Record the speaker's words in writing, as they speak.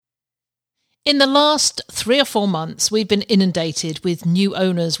In the last 3 or 4 months, we've been inundated with new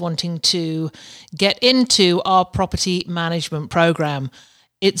owners wanting to get into our property management program.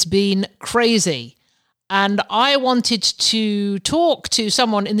 It's been crazy. And I wanted to talk to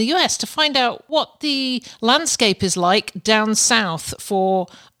someone in the US to find out what the landscape is like down south for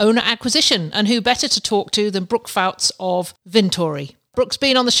owner acquisition, and who better to talk to than Brooke Fouts of Vintory. Brooke's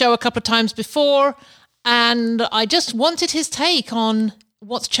been on the show a couple of times before, and I just wanted his take on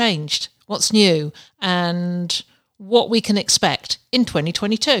what's changed, what's new, and what we can expect in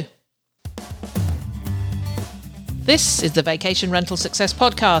 2022. This is the Vacation Rental Success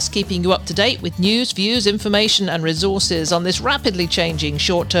Podcast, keeping you up to date with news, views, information and resources on this rapidly changing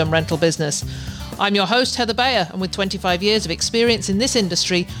short-term rental business. I'm your host, Heather Bayer, and with 25 years of experience in this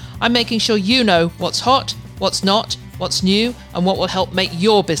industry, I'm making sure you know what's hot, what's not, what's new, and what will help make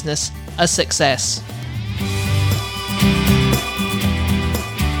your business a success.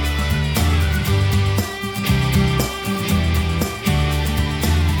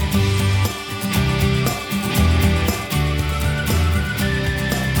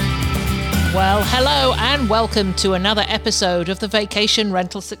 Well, hello and welcome to another episode of the Vacation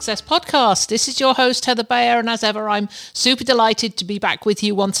Rental Success Podcast. This is your host, Heather Bayer, and as ever, I'm super delighted to be back with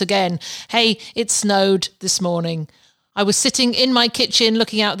you once again. Hey, it snowed this morning. I was sitting in my kitchen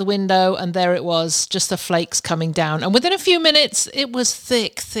looking out the window, and there it was, just the flakes coming down. And within a few minutes, it was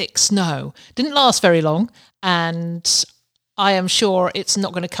thick snow. Didn't last very long, and I am sure it's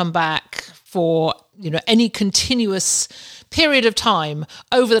not going to come back for, any continuous period of time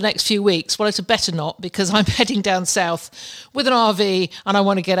over the next few weeks. Well, it's a better not, because I'm heading down south with an RV and I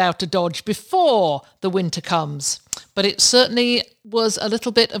want to get out to Dodge before the winter comes. But it certainly was a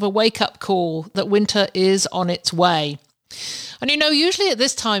little bit of a wake-up call that winter is on its way. And usually at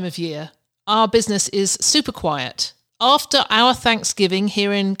this time of year, our business is super quiet. After our Thanksgiving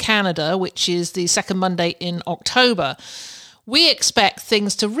here in Canada, which is the second Monday in October, we expect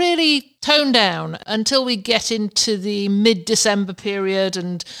things to really tone down until we get into the mid-December period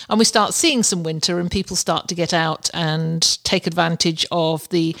and we start seeing some winter and people start to get out and take advantage of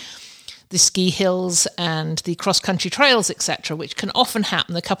the ski hills and the cross-country trails, etc., which can often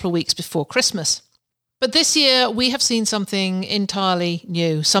happen a couple of weeks before Christmas. But this year we have seen something entirely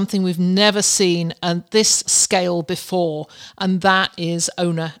new, something we've never seen at this scale before, and that is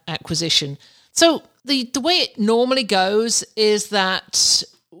owner acquisition. So the way it normally goes is that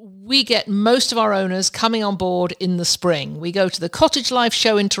we get most of our owners coming on board in the spring. We go to the Cottage Life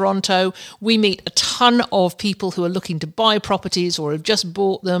show in Toronto. We meet a ton of people who are looking to buy properties or have just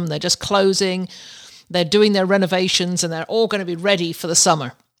bought them. They're just closing. They're doing their renovations and they're all going to be ready for the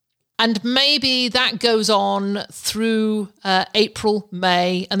summer. And maybe that goes on through April,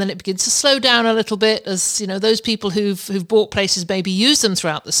 May, and then it begins to slow down a little bit as, those people who've bought places maybe use them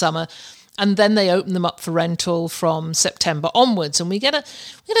throughout the summer. And then they open them up for rental from September onwards. And we get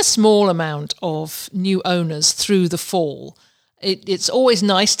a small amount of new owners through the fall. It's always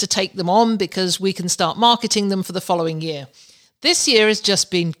nice to take them on because we can start marketing them for the following year. This year has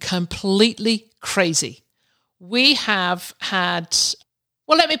just been completely crazy. We have had,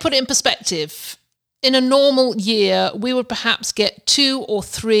 let me put it in perspective. In a normal year, we would perhaps get 2 or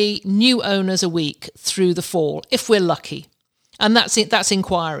 3 new owners a week through the fall, if we're lucky. And that's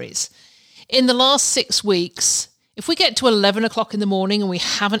inquiries. In the last 6 weeks, if we get to 11 o'clock in the morning and we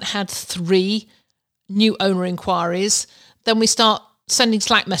haven't had 3 new owner inquiries, then we start sending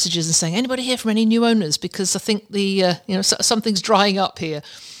Slack messages and saying, anybody hear from any new owners? Because I think something's drying up here.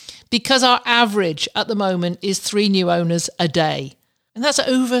 Because our average at the moment is 3 new owners a day. And that's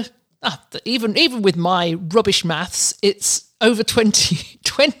over, even with my rubbish maths, it's over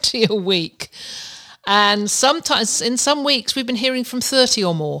 20 a week. And sometimes, in some weeks, we've been hearing from 30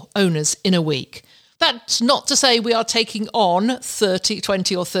 or more owners in a week. That's not to say we are taking on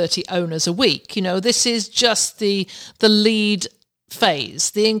 20 or 30 owners a week. This is just the lead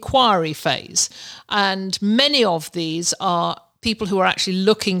phase, the inquiry phase. And many of these are people who are actually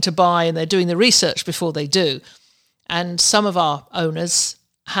looking to buy and they're doing the research before they do. And some of our owners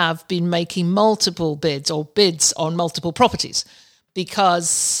have been making multiple bids or bids on multiple properties,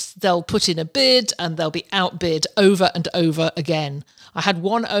 because they'll put in a bid and they'll be outbid over and over again. I had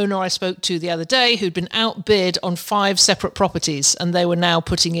one owner I spoke to the other day who'd been outbid on 5 separate properties, and they were now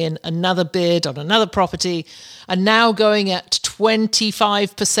putting in another bid on another property and now going at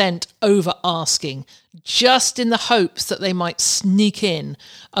 25% over asking, just in the hopes that they might sneak in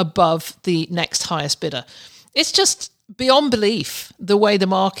above the next highest bidder. It's just beyond belief the way the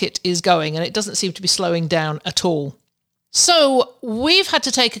market is going, and it doesn't seem to be slowing down at all. So we've had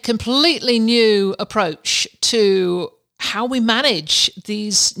to take a completely new approach to how we manage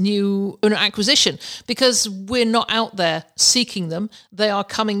these new owner acquisition, because we're not out there seeking them. They are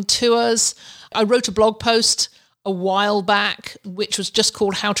coming to us. I wrote a blog post a while back, which was just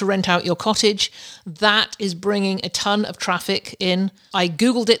called How to Rent Out Your Cottage. That is bringing a ton of traffic in. I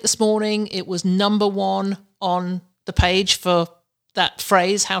Googled it this morning. It was number one on the page for that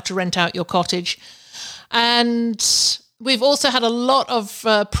phrase, how to rent out your cottage. And we've also had a lot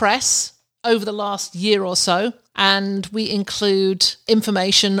of press over the last year or so, and we include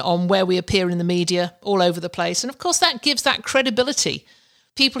information on where we appear in the media all over the place. And of course, that gives that credibility.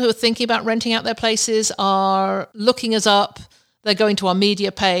 People who are thinking about renting out their places are looking us up. They're going to our media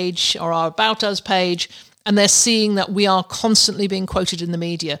page or our About Us page, and they're seeing that we are constantly being quoted in the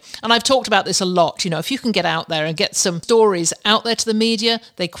media. And I've talked about this a lot. If you can get out there and get some stories out there to the media,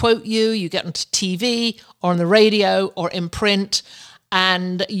 they quote you get onto TV or on the radio or in print,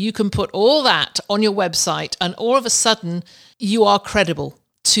 and you can put all that on your website, and all of a sudden you are credible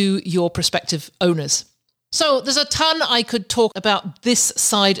to your prospective owners. So there's a ton I could talk about this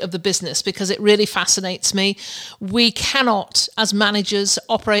side of the business because it really fascinates me. We cannot, as managers,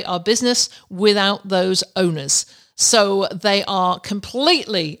 operate our business without those owners. So they are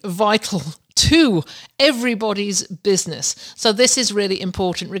completely vital to everybody's business. So this is really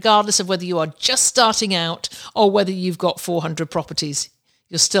important, regardless of whether you are just starting out or whether you've got 400 properties.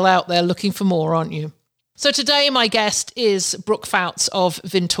 You're still out there looking for more, aren't you? So today my guest is Brooke Fouts of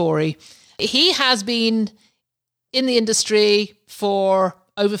Vintory. He has been in the industry for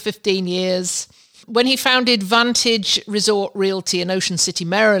over 15 years when he founded Vantage Resort Realty in Ocean City,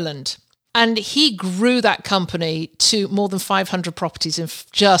 Maryland. And he grew that company to more than 500 properties in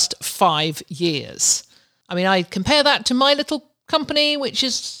just 5 years. I mean, I compare that to my little company, which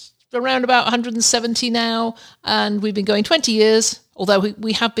is around about 170 now, and we've been going 20 years, although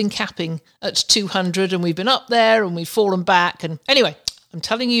we have been capping at 200, and we've been up there and we've fallen back. And anyway, I'm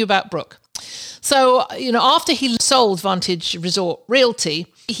telling you about Brooke. So, after he sold Vantage Resort Realty,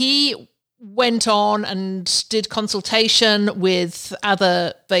 he went on and did consultation with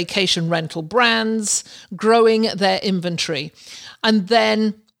other vacation rental brands, growing their inventory. And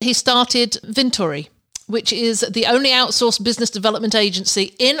then he started Vintory, which is the only outsourced business development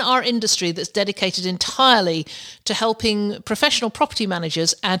agency in our industry that's dedicated entirely to helping professional property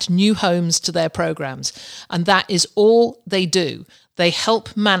managers add new homes to their programs. And that is all they do. They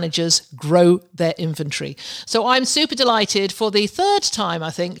help managers grow their inventory. So I'm super delighted for the third time,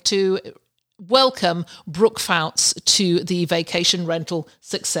 I think, to welcome Brooke Fouts to the Vacation Rental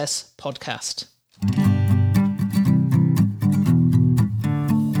Success Podcast.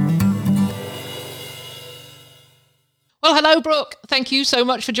 Well, hello, Brooke. Thank you so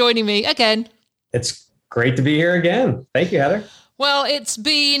much for joining me again. It's great to be here again. Thank you, Heather. Well, it's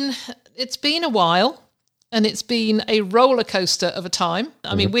been a while. And it's been a roller coaster of a time.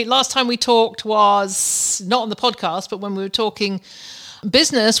 I mean, last time we talked was not on the podcast, but when we were talking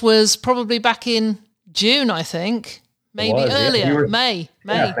business was probably back in June, I think, maybe earlier, May.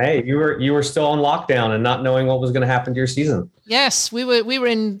 Yeah, May. You were still on lockdown and not knowing what was going to happen to your season. Yes, we were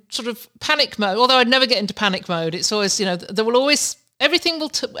in sort of panic mode. Although I'd never get into panic mode. It's always, there will always everything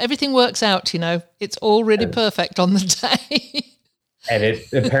works out. It's all really perfect on the day. And it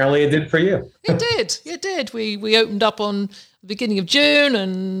did for you. It did. We opened up on the beginning of June,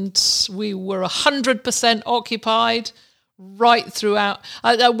 and we were 100% occupied right throughout.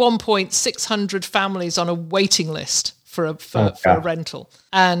 At one point, 600 families on a waiting list for a rental,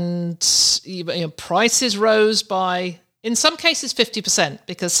 and prices rose by, in some cases, 50%,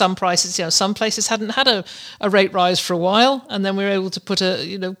 because some places hadn't had a rate rise for a while, and then we were able to put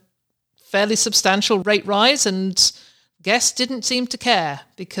a fairly substantial rate rise, and guests didn't seem to care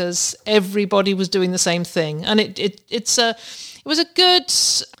because everybody was doing the same thing. And it was a good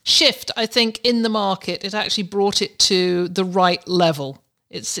shift, I think, in the market. It actually brought it to the right level.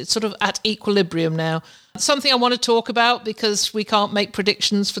 It's sort of at equilibrium now. Something I want to talk about because we can't make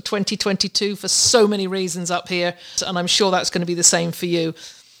predictions for 2022 for so many reasons up here. And I'm sure that's going to be the same for you.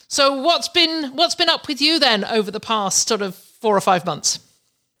 So what's been up with you then over the past sort of 4 or 5 months?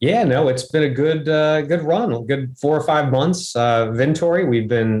 Yeah, no, it's been a good run, a good 4 or 5 months. Vintory, we've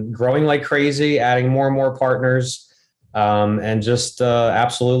been growing like crazy, adding more and more partners, and just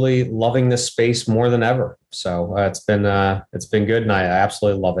absolutely loving this space more than ever. So it's been good, and I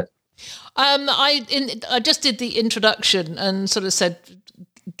absolutely love it. I just did the introduction and sort of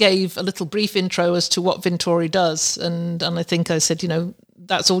gave a little brief intro as to what Vintory does, and I think I said,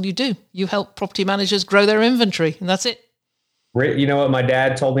 that's all you do. You help property managers grow their inventory, and that's it. You know what my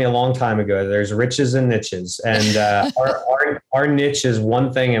dad told me a long time ago, there's riches and niches, and our niche is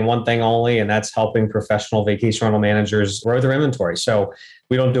one thing and one thing only, and that's helping professional vacation rental managers grow their inventory. So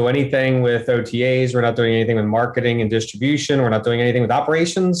we don't do anything with OTAs. We're not doing anything with marketing and distribution. We're not doing anything with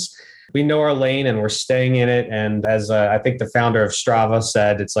operations. We know our lane and we're staying in it. And as I think the founder of Strava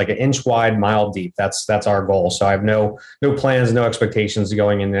said, it's like an inch wide, mile deep. That's our goal. So I have no plans, no expectations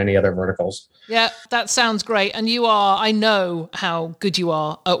going into any other verticals. Yeah, that sounds great. And I know how good you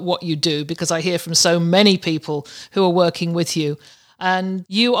are at what you do, because I hear from so many people who are working with you. And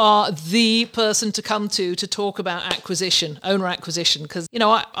you are the person to come to talk about owner acquisition. Because,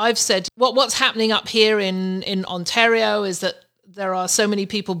 I've said what's happening up here in Ontario is that there are so many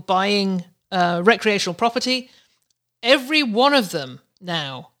people buying recreational property. Every one of them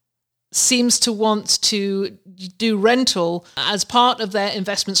now seems to want to do rental as part of their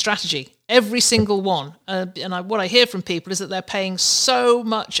investment strategy. Every single one. What I hear from people is that they're paying so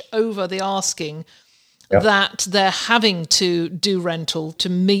much over the asking that they're having to do rental to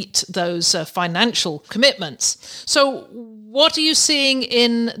meet those financial commitments. So what are you seeing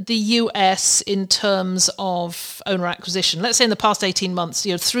in the US in terms of owner acquisition? Let's say in the past 18 months,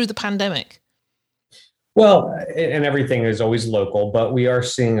 through the pandemic. Well, and everything is always local, but we are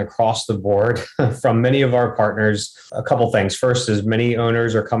seeing across the board from many of our partners a couple things. First is many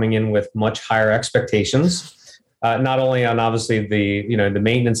owners are coming in with much higher expectations. Not only on obviously the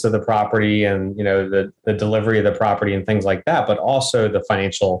maintenance of the property and the delivery of the property and things like that, but also the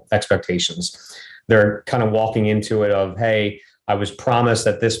financial expectations. They're kind of walking into it of, hey, I was promised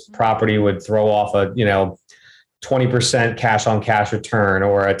that this property would throw off a 20% cash on cash return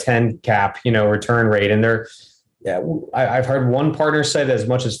or a 10 cap return rate, and I've heard one partner say that as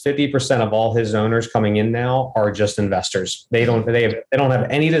much as 50% of all his owners coming in now are just investors. They don't have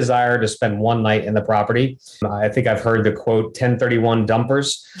any desire to spend one night in the property. I think I've heard the quote 1031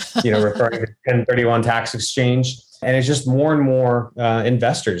 dumpers, referring to 1031 tax exchange. And it's just more and more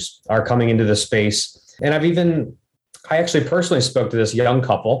investors are coming into the space. And I actually personally spoke to this young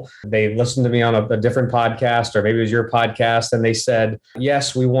couple. They listened to me on a different podcast, or maybe it was your podcast. And they said,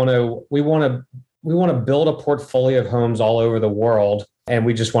 yes, we want to build a portfolio of homes all over the world. And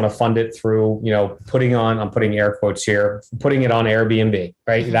we just want to fund it through, I'm putting air quotes here, putting it on Airbnb,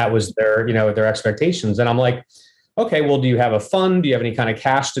 right? That was their expectations. And I'm like, okay, well, do you have a fund? Do you have any kind of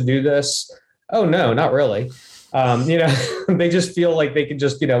cash to do this? Oh, no, not really. They just feel like they could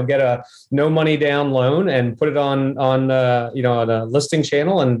just, get a no money down loan and put it on a listing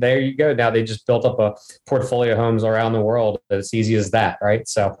channel. And there you go. Now they just built up a portfolio of homes around the world. It's easy as that. Right.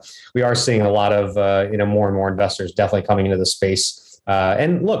 So we are seeing a lot of, more and more investors definitely coming into the space.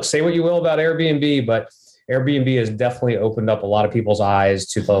 And look, say what you will about Airbnb, but Airbnb has definitely opened up a lot of people's eyes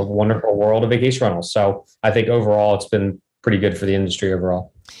to the wonderful world of vacation rentals. So I think overall it's been pretty good for the industry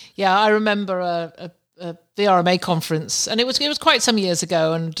overall. Yeah. I remember a VRMA conference, and it was quite some years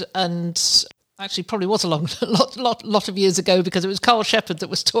ago, and actually probably was a lot of years ago, because it was Carl Shepard that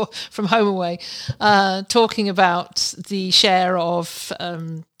was from HomeAway talking about the share of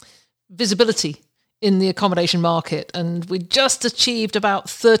visibility in the accommodation market, and we just achieved about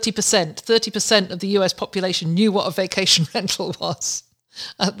 30%. 30% of the US population knew what a vacation rental was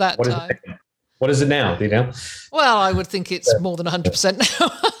at that time. What is it now? Do you know? Well, I would think it's more than 100%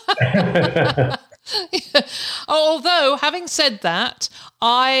 now. Yeah. Although, having said that,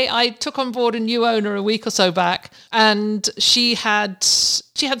 I took on board a new owner a week or so back, and she had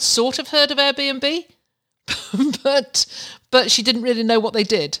sort of heard of Airbnb, but she didn't really know what they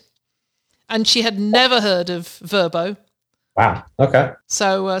did, and she had never heard of Vrbo. Wow. Okay.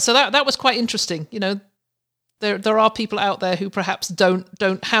 So that was quite interesting. There are people out there who perhaps don't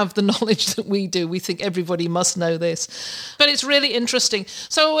have the knowledge that we do. We think everybody must know this, but it's really interesting.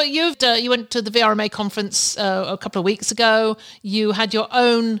 So you went to the VRMA conference a couple of weeks ago. You had your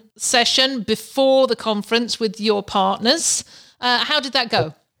own session before the conference with your partners. How did that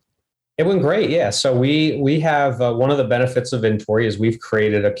go? It went great. Yeah. So we have one of the benefits of Vintory is we've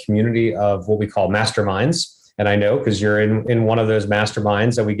created a community of what we call masterminds. And I know because you're in one of those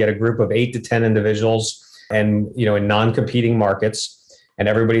masterminds, that we get a group of 8 to 10 individuals and, in non-competing markets, and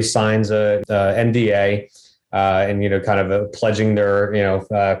everybody signs a NDA and, kind of pledging their,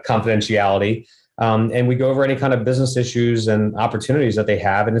 confidentiality. And we go over any kind of business issues and opportunities that they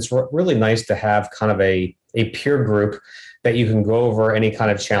have. And it's really nice to have kind of a peer group that you can go over any kind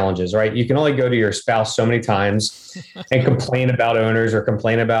of challenges, right? You can only go to your spouse so many times and complain about owners or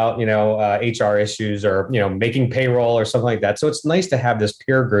complain about, HR issues or, making payroll or something like that. So it's nice to have this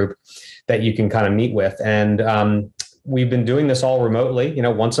peer group that you can kind of meet with. And we've been doing this all remotely,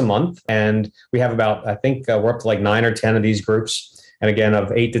 once a month. And we have about, I think we're up to like 9 or 10 of these groups. And again,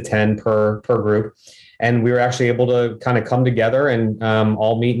 of 8 to 10 per group. And we were actually able to kind of come together and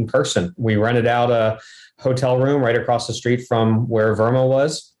all meet in person. We rented out a hotel room right across the street from where Verma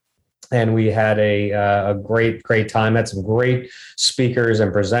was. And we had a great time. Had some great speakers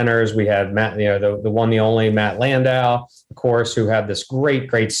and presenters. We had Matt, the one, the only Matt Landau, of course, who had this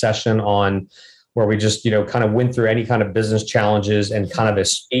great session on where we just, kind of went through any kind of business challenges and kind of a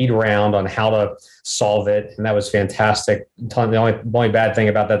speed round on how to solve it. And that was fantastic. The only bad thing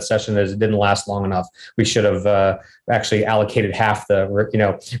about that session is it didn't last long enough. We should have actually allocated half the,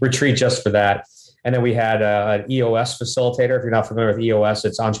 retreat just for that. And then we had an EOS facilitator. If you're not familiar with EOS,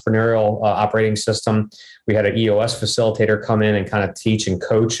 it's Entrepreneurial Operating System. We had an EOS facilitator come in and kind of teach and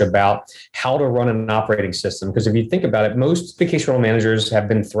coach about how to run an operating system. Because if you think about it, most vacation rental managers have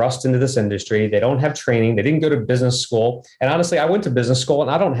been thrust into this industry. They don't have training. They didn't go to business school. And honestly, I went to business school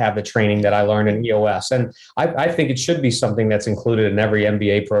and I don't have the training that I learned in EOS. And I think it should be something that's included in every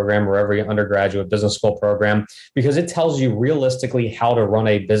MBA program or every undergraduate business school program, because it tells you realistically how to run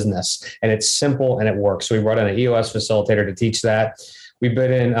a business. And it's simple and it works. So we brought in an EOS facilitator to teach that. We've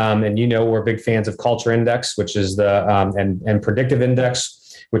been in, and we're big fans of Culture Index, which is the and Predictive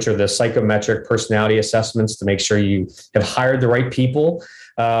Index, which are the psychometric personality assessments to make sure you have hired the right people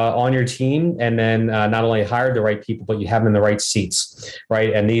on your team, and then not only hired the right people, but you have them in the right seats,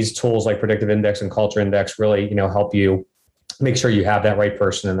 right? And these tools like Predictive Index and Culture Index really, help you make sure you have that right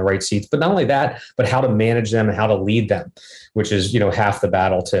person in the right seats. But not only that, but how to manage them and how to lead them, which is, half the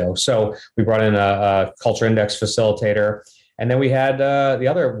battle too. So we brought in a Culture Index facilitator. And then we had the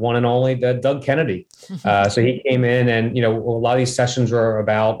other one and only Doug Kennedy. So he came in, and a lot of these sessions were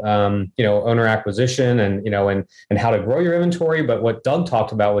about owner acquisition and how to grow your inventory. But what Doug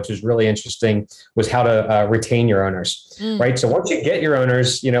talked about, which is really interesting, was how to retain your owners. Right. So once you get your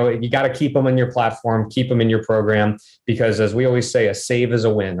owners, you got to keep them in your platform, keep them in your program, because as we always say, a save is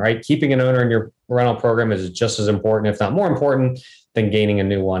a win. Right. Keeping an owner in your rental program is just as important, if not more important, than gaining a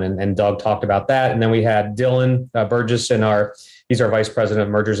new one. And Doug talked about that. And then we had Dylan Burgess he's our vice president of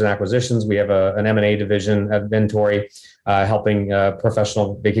mergers and acquisitions. We have an M&A division at Ventory, helping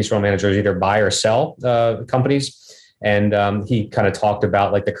professional vacation rental managers either buy or sell companies. And he kind of talked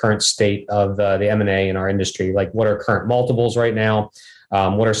about like the current state of the M&A in our industry, like what are current multiples right now?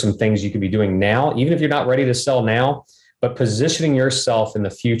 What are some things you could be doing now, even if you're not ready to sell now, but positioning yourself in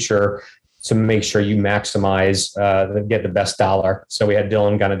the future to make sure you maximize, get the best dollar. So we had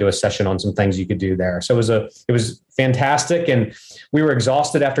Dylan kind of do a session on some things you could do there. So it was fantastic. And we were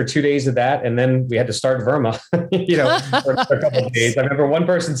exhausted after 2 days of that. And then we had to start Verma, for a couple of days. I remember one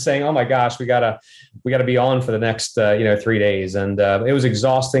person saying, "Oh my gosh, we gotta be on for the next, 3 days." And it was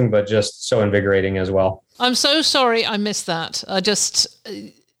exhausting, but just so invigorating as well. I'm so sorry I missed that.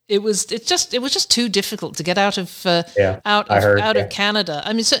 It was just too difficult to get out of Canada.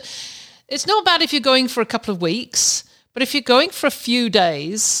 I mean, so it's not bad if you're going for a couple of weeks, but if you're going for a few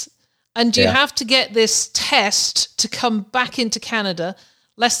days and you have to get this test to come back into Canada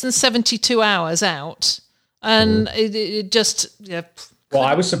less than 72 hours out, and it just, Well,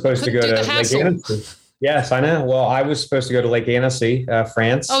 I was supposed to go to Lake Annecy. Yes, I know. Well, I was supposed to go to Lake Annecy,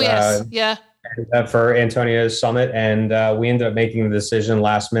 France. Oh, yes. For Antonio's summit. And we ended up making the decision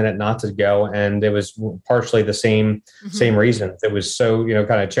last minute not to go. And it was partially the same reason. It was so,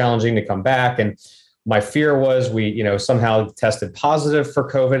 kind of challenging to come back. And my fear was we, somehow tested positive for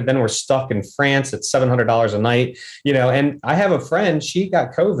COVID. Then we're stuck in France at $700 a night, and I have a friend, she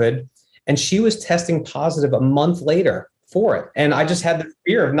got COVID and she was testing positive a month later for it. And I just had the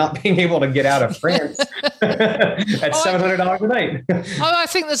fear of not being able to get out of France at $700 a night. I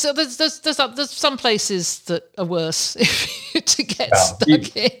think there's some places that are worse to get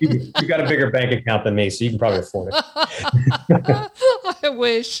stuck in. You've got a bigger bank account than me, so you can probably afford it.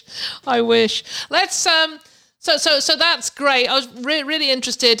 I wish. Let's so that's great. I was really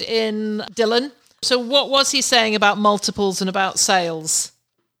interested in Dylan. So what was he saying about multiples and about sales?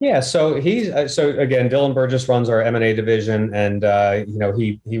 Yeah, so again, Dylan Burgess runs our M&A division, and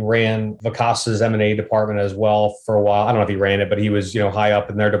he ran Vacasa's M&A department as well for a while. I don't know if he ran it, but he was high up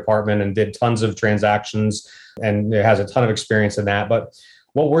in their department and did tons of transactions, and has a ton of experience in that. But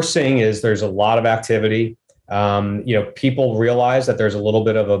what we're seeing is there's a lot of activity. People realize that there's a little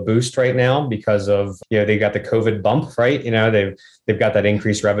bit of a boost right now because of, they got the COVID bump, right? They've got that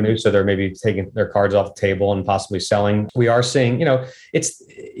increased revenue. So they're maybe taking their cards off the table and possibly selling. We are seeing, it's,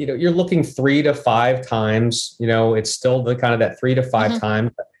 you're looking 3 to 5 times, it's still the kind of that 3 to 5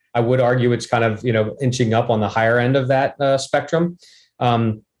 times. I would argue it's kind of, inching up on the higher end of that spectrum.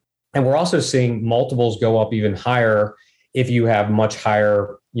 And we're also seeing multiples go up even higher if you have much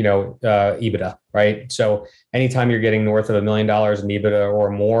higher, EBITDA, right? So anytime you're getting north of $1 million in EBITDA or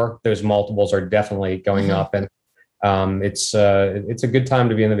more, those multiples are definitely going up. And it's a good time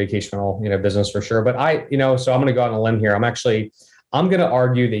to be in the vacation rental, business for sure. But so I'm going to go out on a limb here. I'm going to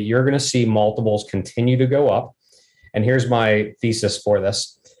argue that you're going to see multiples continue to go up. And here's my thesis for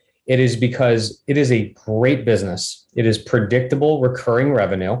this. It is because it is a great business. It is predictable, recurring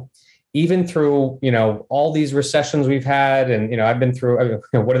revenue, even through, all these recessions we've had. And, I've been through,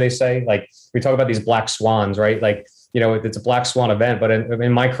 what do they say? Like, we talk about these black swans, right? Like, it's a black swan event, but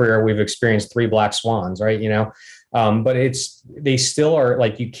in my career, we've experienced 3 black swans, right? But they still are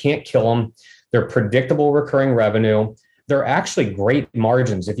like, you can't kill them. They're predictable, recurring revenue. They're actually great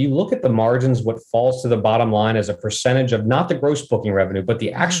margins. If you look at the margins, what falls to the bottom line as a percentage of not the gross booking revenue, but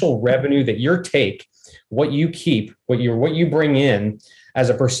the actual revenue that you take, what you keep, what you bring in as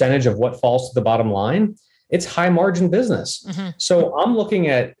a percentage of what falls to the bottom line, it's high margin business. So I'm looking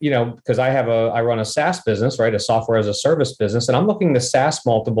at, because I run a SaaS business, right? A software as a service business. And I'm looking, the SaaS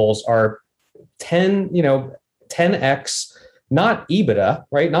multiples are 10x, not EBITDA,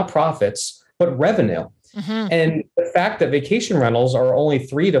 right? Not profits, but revenue. And the fact that vacation rentals are only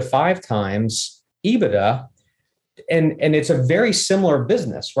 3 to 5 times EBITDA, and it's a very similar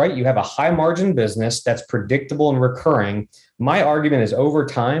business, right? You have a high margin business that's predictable and recurring. My argument is, over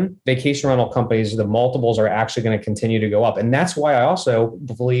time, vacation rental companies, the multiples are actually going to continue to go up. And that's why I also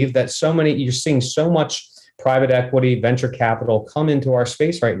believe that you're seeing so much private equity, venture capital come into our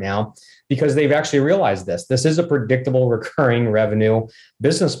space right now, because they've actually realized this. This is a predictable, recurring revenue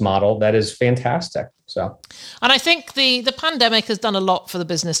business model that is fantastic. So, and I think the pandemic has done a lot for the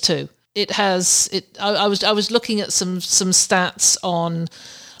business too. It has. I was looking at some stats on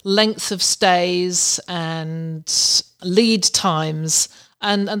length of stays and lead times,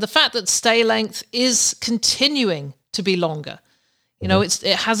 and the fact that stay length is continuing to be longer.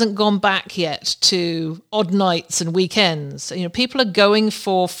 It hasn't gone back yet to odd nights and weekends. People are going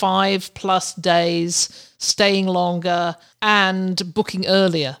for 5+ days, staying longer, and booking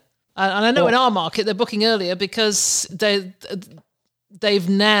earlier. And I know in our market they're booking earlier because they've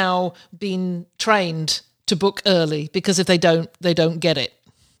now been trained to book early, because if they don't get it.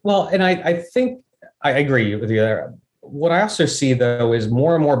 Well, and I think I agree with you there. What I also see, though, is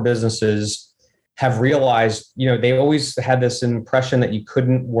more and more businesses have realized, they always had this impression that you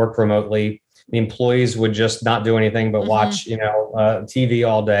couldn't work remotely. The employees would just not do anything but watch, TV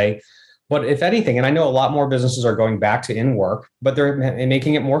all day. But if anything, and I know a lot more businesses are going back to in-work, but they're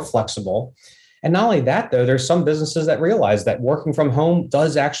making it more flexible. And not only that, though, there's some businesses that realize that working from home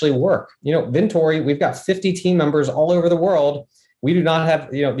does actually work. Vintory, we've got 50 team members all over the world. We do not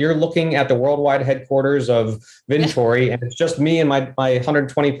have, you're looking at the worldwide headquarters of Vintory, and it's just me and my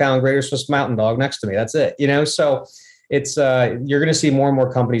 120-pound Greater Swiss Mountain Dog next to me. That's it. So it's you're going to see more and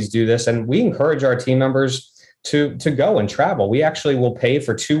more companies do this, and we encourage our team members to go and travel. We actually will pay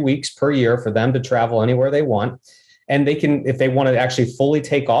for 2 weeks per year for them to travel anywhere they want, and they can, if they want to actually fully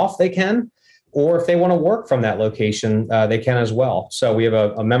take off, they can. Or if they want to work from that location, they can as well. So we have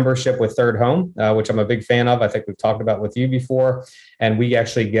a membership with Third Home, which I'm a big fan of. I think we've talked about with you before. And we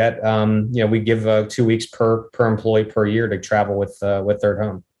actually get, we give 2 weeks per employee per year to travel with Third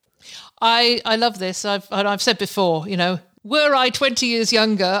Home. I love this. I've said before, were I 20 years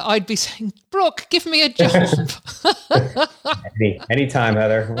younger, I'd be saying, Brooke, give me a job. Anytime,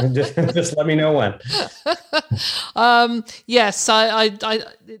 Heather. Just let me know when. Yes,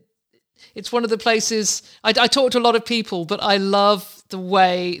 it's one of the places I talk to a lot of people, but I love the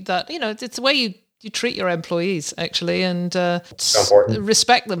way that, it's the way you treat your employees, actually, and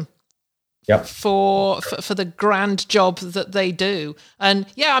respect them. Yep. For the grand job that they do. And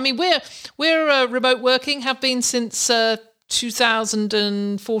yeah, I mean, we're remote working, have been since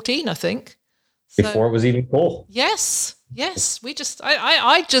 2014, I think. Before it was even cool. Yes.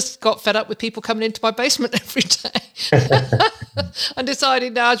 I just got fed up with people coming into my basement every day. And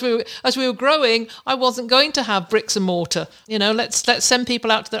decided now, as we were growing, I wasn't going to have bricks and mortar. Let's send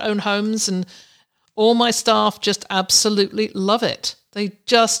people out to their own homes, and all my staff just absolutely love it. They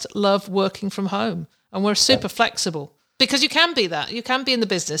just love working from home, and we're super flexible, because you can be that. You can be in the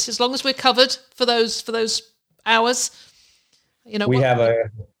business as long as we're covered for those hours. We have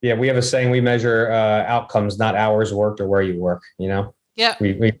a saying: we measure outcomes, not hours worked or where you work. Yeah.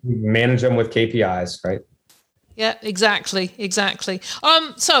 We manage them with KPIs, right? Yeah, exactly.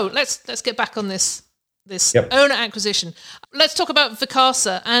 So let's get back on this owner acquisition. Let's talk about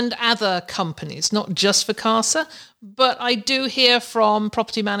Vacasa and other companies, not just Vacasa, but I do hear from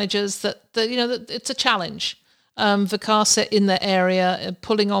property managers that it's a challenge. Vacasa in the area,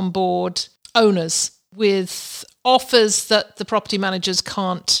 pulling on board owners with offers that the property managers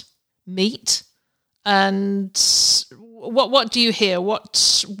can't meet. And what do you hear?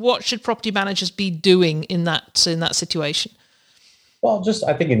 What should property managers be doing in that situation? Well, just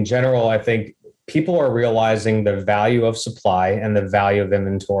I think in general, I think people are realizing the value of supply and the value of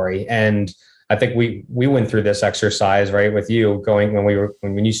inventory. And I think we went through this exercise, right, with you going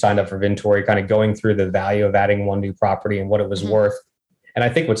when you signed up for Vintory, kind of going through the value of adding one new property and what it was worth. And I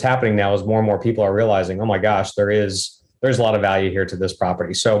think what's happening now is more and more people are realizing, oh my gosh, there's a lot of value here to this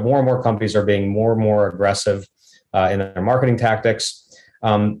property. So more and more companies are being more and more aggressive in their marketing tactics.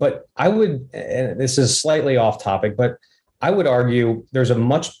 But I would, and this is slightly off topic, but I would argue there's a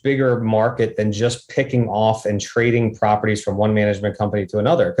much bigger market than just picking off and trading properties from one management company to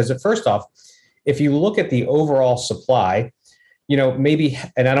another. Because first off, if you look at the overall supply, maybe,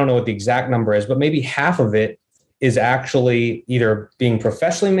 and I don't know what the exact number is, but maybe half of it is actually either being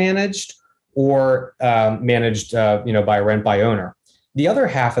professionally managed or managed, by rent by owner. The other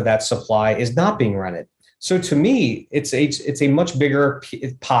half of that supply is not being rented. So to me, it's a much bigger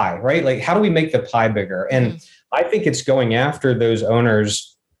pie, right? Like, how do we make the pie bigger? And I think it's going after those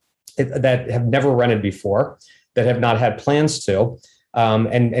owners that have never rented before, that have not had plans to,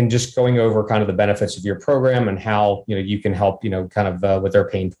 and just going over kind of the benefits of your program and how you can help with their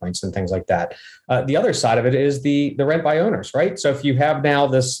pain points and things like that. The other side of it is the rent by owners, right? So if you have now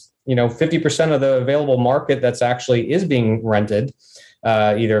this 50% of the available market that's actually is being rented,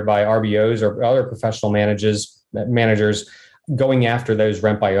 either by RBOs or other professional managers going after those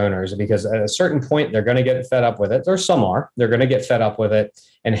rent by owners, because at a certain point they're going to get fed up with it. Or some they're going to get fed up with it.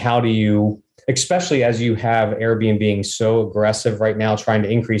 And how do you, especially as you have Airbnb being so aggressive right now, trying to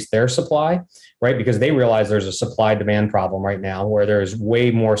increase their supply, right? Because they realize there's a supply demand problem right now where there's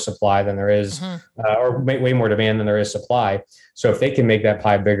way more supply than there is, or way more demand than there is supply. So if they can make that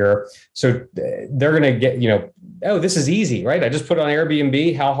pie bigger, so they're going to get, oh, this is easy, right? I just put it on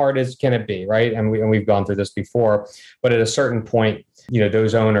Airbnb. How hard can it be, right? And we've gone through this before. But at a certain point,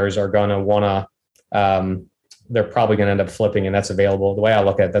 those owners are going to want to, they're probably going to end up flipping, and that's available. The way I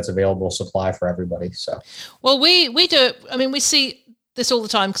look at it, that's available supply for everybody. So, well, we do it. I mean, we see this all the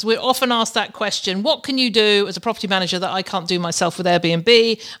time because we're often asked that question: what can you do as a property manager that I can't do myself with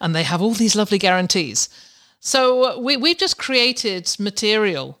Airbnb? And they have all these lovely guarantees. So we've just created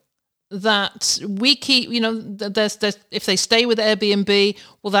material that we keep, there's if they stay with Airbnb,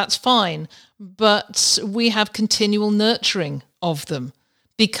 well, that's fine. But we have continual nurturing of them,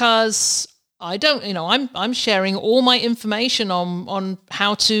 because I don't, I'm sharing all my information on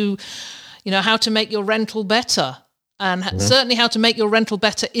how to make your rental better. And certainly how to make your rental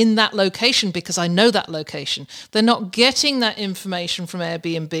better in that location, because I know that location. They're not getting that information from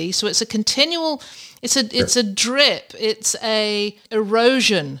Airbnb. So it's a continual, it's a drip, it's a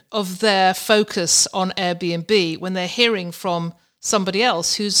erosion of their focus on Airbnb when they're hearing from somebody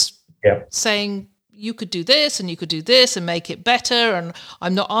else who's saying, you could do this and you could do this and make it better. And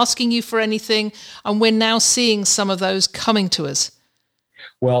I'm not asking you for anything. And we're now seeing some of those coming to us.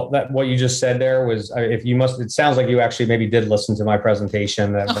 Well, what you just said there was, it sounds like you actually maybe did listen to my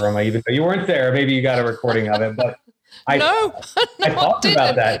presentation, even though you weren't there, maybe you got a recording of it, but I talked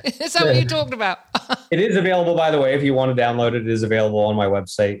about that. Is that what you talked about? It is available, by the way. If you want to download it, it is available on my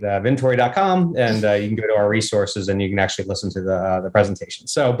website, vintory.com, and you can go to our resources and you can actually listen to the presentation.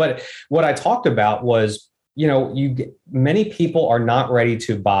 So, but what I talked about was, many people are not ready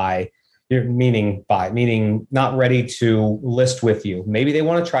to buy, meaning not ready to list with you. Maybe they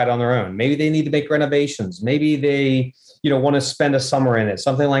want to try it on their own. Maybe they need to make renovations. Maybe they, want to spend a summer in it,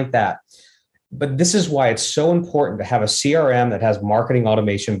 something like that. But this is why it's so important to have a CRM that has marketing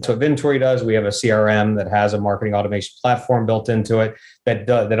automation. So Vintory does. We have a CRM that has a marketing automation platform built into it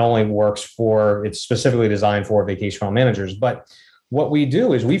that only works it's specifically designed for vacation rental managers. But what we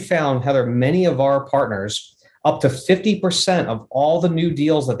do is we found, Heather, many of our partners, up to 50% of all the new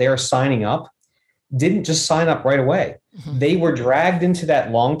deals that they are signing up didn't just sign up right away. Mm-hmm. They were dragged into that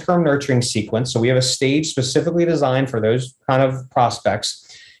long-term nurturing sequence. So we have a stage specifically designed for those kind of prospects.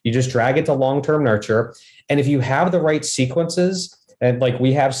 You just drag it to long-term nurture. And if you have the right sequences, and like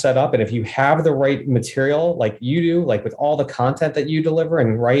we have set up, and if you have the right material, like you do, like with all the content that you deliver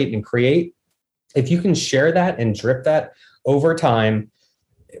and write and create, if you can share that and drip that over time,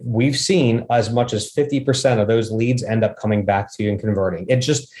 we've seen as much as 50% of those leads end up coming back to you and converting.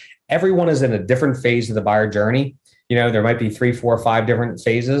 Everyone is in a different phase of the buyer journey. There might be 3, 4, 5 different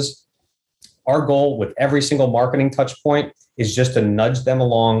phases. Our goal with every single marketing touch point is just to nudge them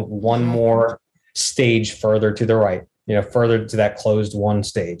along one more stage further to the right, further to that closed one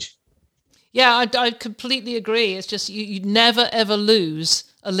stage. Yeah, I completely agree. It's just you never, ever lose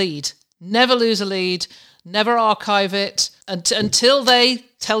a lead. Never lose a lead. Never archive it until they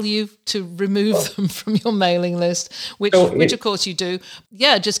tell you to remove them from your mailing list, which of course you do.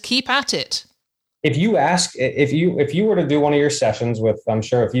 Yeah, just keep at it. If you were to do one of your sessions with, I'm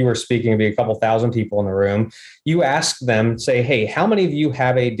sure if you were speaking to be a couple thousand people in the room, you ask them, say, hey, how many of you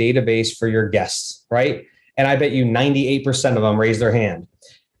have a database for your guests, right? And I bet you 98% of them raise their hand.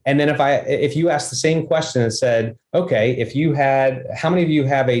 And then if you asked the same question and said, okay, how many of you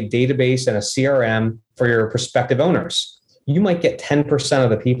have a database and a CRM for your prospective owners? You might get 10% of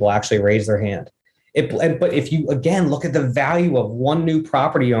the people actually raise their hand. But if you, again, look at the value of one new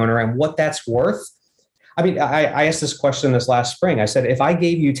property owner and what that's worth. I mean, I asked this question this last spring. I said, if I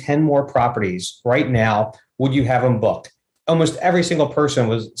gave you 10 more properties right now, would you have them booked? Almost every single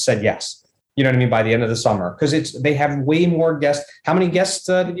person said yes. You know what I mean? By the end of the summer, because they have way more guests. How many guests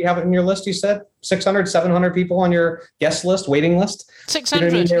did you have in your list? You said 600, 700 people on your guest list, waiting list? 600,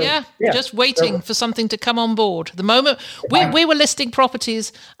 you know what I mean? Yeah. Just waiting for something to come on board. The moment we were listing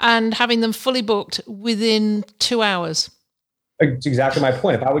properties and having them fully booked within 2 hours. It's exactly my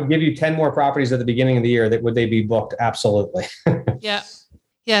point. If I would give you 10 more properties at the beginning of the year, would they be booked? Absolutely. Yeah.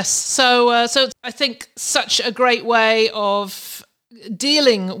 Yes. So I think such a great way of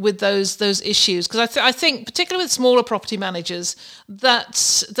dealing with those issues, because I think particularly with smaller property managers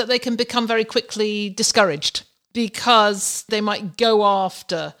that they can become very quickly discouraged because they might go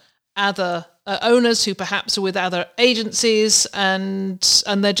after other owners who perhaps are with other agencies and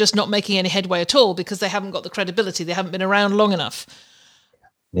they're just not making any headway at all because they haven't got the credibility, they haven't been around long enough.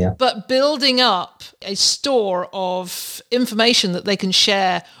 Yeah. But building up a store of information that they can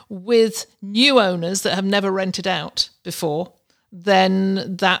share with new owners that have never rented out before,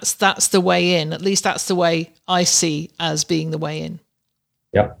 then that's the way in. At least that's the way I see as being the way in.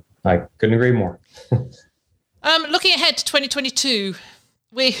 Yep, I couldn't agree more. Looking ahead to 2022,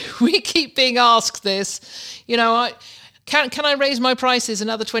 we keep being asked this. You know, can I raise my prices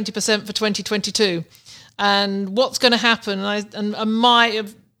another 20% for 2022? And what's going to happen? And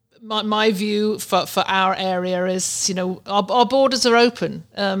my view for our area is, you know, our borders are open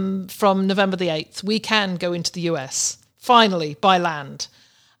from November the 8th. We can go into the US. Finally, by land.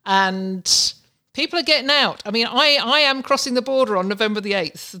 And people are getting out. I mean, I am crossing the border on November the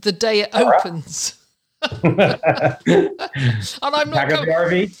 8th, the day it opens. And I'm not packing up the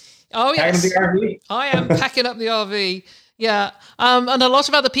RV? Oh, yes. Packing up the RV? I am packing up the RV. Yeah. And a lot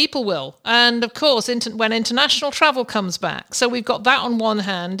of other people will. And of course, when international travel comes back. So we've got that on one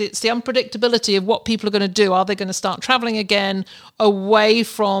hand. It's the unpredictability of what people are going to do. Are they going to start traveling again away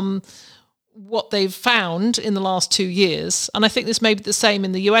from what they've found in the last 2 years? And I think this may be the same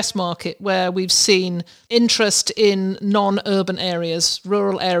in the US market, where we've seen interest in non-urban areas,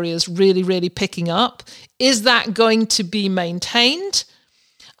 rural areas really, really picking up. Is that going to be maintained?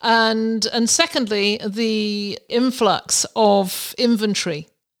 And secondly, the influx of inventory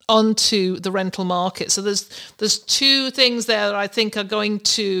onto the rental market. So there's two things there that I think are going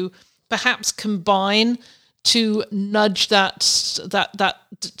to perhaps combine to nudge that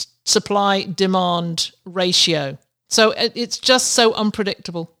supply-demand ratio. So it's just so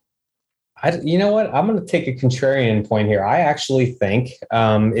unpredictable. You know what? I'm going to take a contrarian point here. I actually think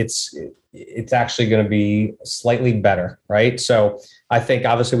it's actually going to be slightly better, right? So I think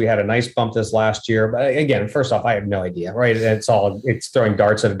obviously we had a nice bump this last year, but again, first off, I have no idea, right? It's throwing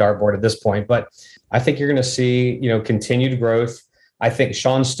darts at a dartboard at this point, but I think you're going to see, you know, continued growth. I think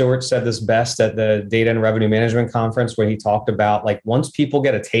Sean Stewart said this best at the Data and Revenue Management Conference when he talked about, like, once people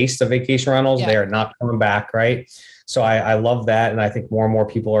get a taste of vacation rentals, they are not coming back, right? So I love that. And I think more and more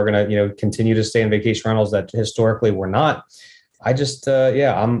people are going to, you know, continue to stay in vacation rentals that historically were not. I just,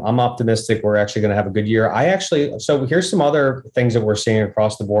 I'm optimistic we're actually going to have a good year. So here's some other things that we're seeing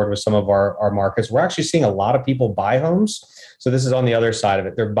across the board with some of our markets. We're actually seeing a lot of people buy homes. So this is on the other side of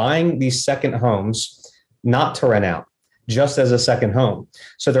it. They're buying these second homes, not to rent out, just as a second home.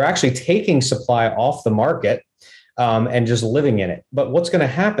 So they're actually taking supply off the market and just living in it. But what's going to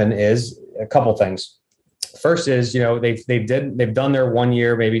happen is a couple things. First is, you know, they've done their 1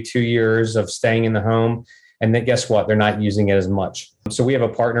 year, maybe 2 years of staying in the home. And then guess what? They're not using it as much. So we have a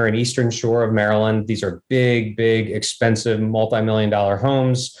partner in Eastern Shore of Maryland. These are big, expensive, multi-million-dollar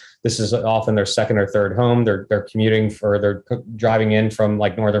homes. This is often their second or third home. They're driving in from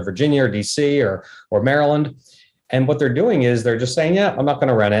like Northern Virginia or DC or Maryland. And what they're doing is they're just saying, yeah, I'm not going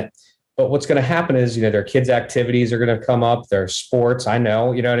to rent it. But what's going to happen is, you know, their kids' activities are going to come up, their sports, I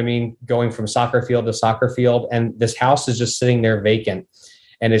know, you know what I mean, going from soccer field to soccer field. And this house is just sitting there vacant.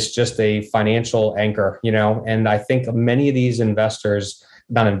 And it's just a financial anchor, you know. And I think many of these investors,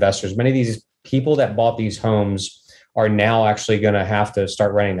 not investors, many of these people that bought these homes are now actually going to have to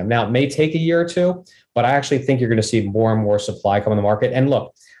start renting them. Now, it may take a year or two, but I actually think you're going to see more and more supply come on the market. And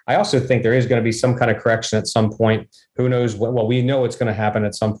look, I also think there is going to be some kind of correction at some point. Who knows what? Well, we know it's going to happen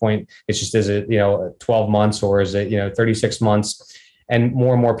at some point. It's just, is it 12 months or is it 36 months? And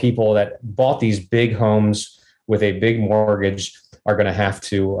more people that bought these big homes with a big mortgage are going to have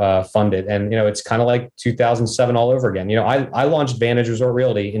to fund it. And it's kind of like 2007 all over again. I launched Vantage Resort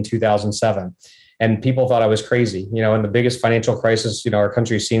Realty in 2007. And people thought I was crazy, in the biggest financial crisis, our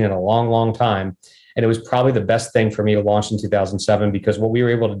country's seen in a long, long time. And it was probably the best thing for me to launch in 2007, because what we were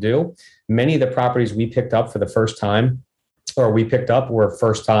able to do, many of the properties we picked up for the first time, or we picked up, were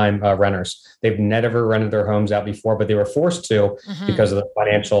first-time renters. They've never rented their homes out before, but they were forced to because of the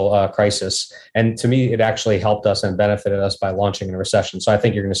financial crisis. And to me, it actually helped us and benefited us by launching in a recession. So I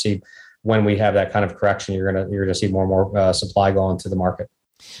think you're going to see, when we have that kind of correction, you're going to see more and more supply go into the market.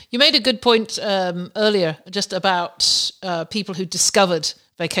 You made a good point earlier just about people who discovered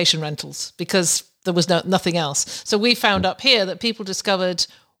vacation rentals because there was nothing else. So we found up here that people discovered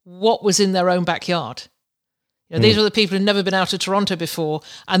what was in their own backyard. These were the people who'd never been out of Toronto before,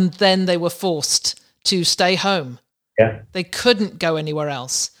 and then they were forced to stay home. Yeah. They couldn't go anywhere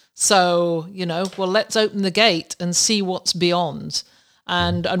else. So, well, let's open the gate and see what's beyond.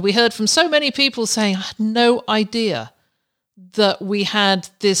 And we heard from so many people saying, I had no idea that we had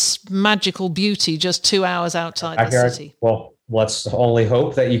this magical beauty just 2 hours outside the city. Well, let's only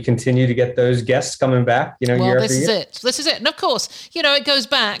hope that you continue to get those guests coming back, year after year. This is it. And of course, it goes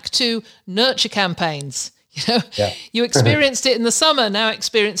back to nurture campaigns. You experienced it in the summer, now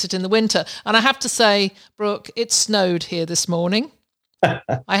experience it in the winter. And I have to say, Brooke, it snowed here this morning.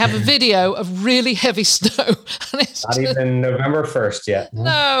 I have a video of really heavy snow. And it's not even November 1st yet.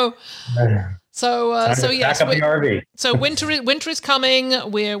 No. So yes, back up the RV. So winter is coming.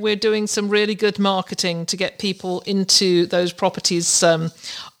 We're doing some really good marketing to get people into those properties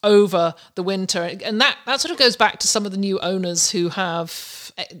over the winter, and that sort of goes back to some of the new owners who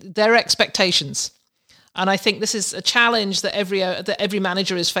have their expectations. And I think this is a challenge that every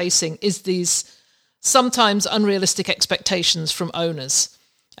manager is facing, is these sometimes unrealistic expectations from owners.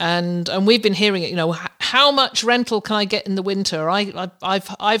 And we've been hearing it. How much rental can I get in the winter?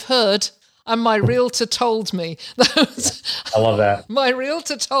 I've heard. And my realtor told me. I love that. My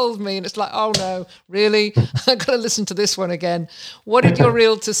realtor told me, and it's like, oh no, really? I've got to listen to this one again. What did your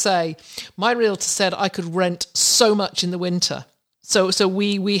realtor say? My realtor said I could rent so much in the winter. So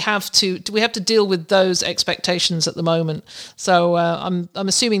we have to deal with those expectations at the moment. So I'm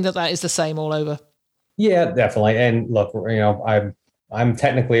assuming that is the same all over. Yeah, definitely. And look, I'm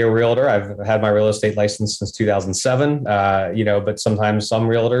technically a realtor. I've had my real estate license since 2007. But sometimes some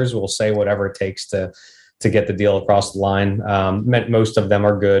realtors will say whatever it takes to get the deal across the line. Most of them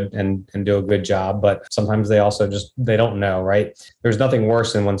are good and do a good job, but sometimes they also they don't know, right? There's nothing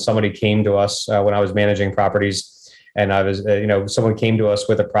worse than when somebody came to us when I was managing properties, and I was, someone came to us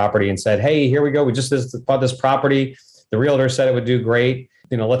with a property and said, "Hey, here we go. We just bought this property. The realtor said it would do great.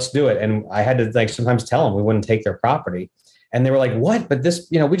 Let's do it." And I had to sometimes tell them we wouldn't take their property. And they were like, "What? But this,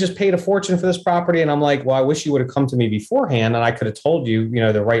 we just paid a fortune for this property." And I'm like, "Well, I wish you would have come to me beforehand, and I could have told you,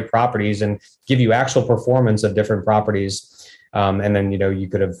 the right properties and give you actual performance of different properties. And then, you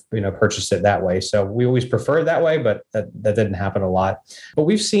could have, purchased it that way." So we always prefer it that way, but that didn't happen a lot. But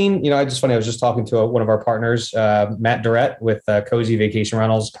we've seen, I was just talking to one of our partners, Matt Durrett with Cozy Vacation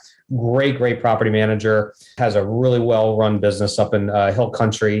Rentals. Great property manager, has a really well-run business up in Hill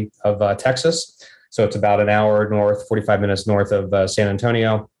Country of Texas. So it's about an hour north, 45 minutes north of San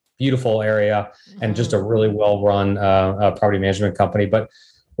Antonio. Beautiful area, and just a really well-run property management company. But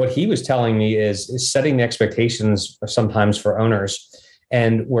what he was telling me is setting the expectations sometimes for owners,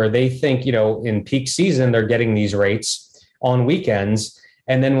 and where they think, in peak season, they're getting these rates on weekends.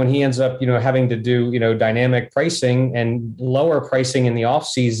 And then when he ends up, having to do, dynamic pricing and lower pricing in the off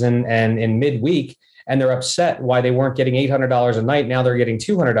season and in midweek, and they're upset why they weren't getting $800 a night. Now they're getting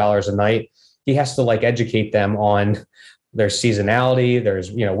 $200 a night. He has to educate them on their seasonality.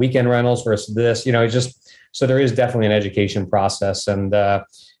 There's, weekend rentals versus this, so there is definitely an education process.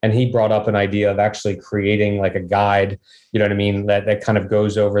 And he brought up an idea of actually creating a guide, that kind of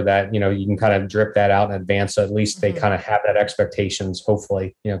goes over that, you can kind of drip that out in advance. So at least they kind of have that expectations,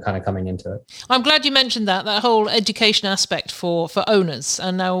 hopefully, kind of coming into it. I'm glad you mentioned that whole education aspect for owners.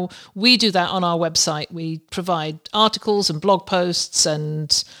 And now we do that on our website. We provide articles and blog posts,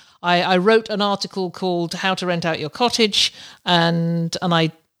 and I wrote an article called How to Rent Out Your Cottage, and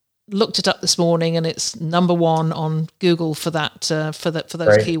I looked it up this morning, and it's number one on Google for that for those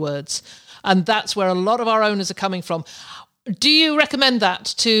Right. keywords, and that's where a lot of our owners are coming from. Do you recommend that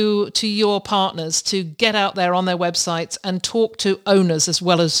to your partners to get out there on their websites and talk to owners as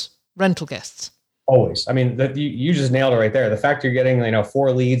well as rental guests? Always. I mean, you just nailed it right there. The fact you're getting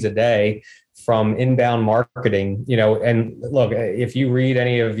 4 leads a day from inbound marketing, and look, if you read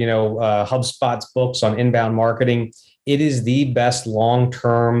any of HubSpot's books on inbound marketing, it is the best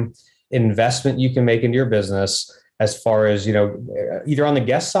long-term investment you can make into your business, as far as, either on the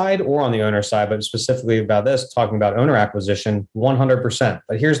guest side or on the owner side, but specifically about this, talking about owner acquisition, 100%.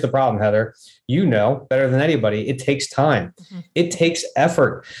 But here's the problem, Heather, better than anybody, it takes time. Mm-hmm. It takes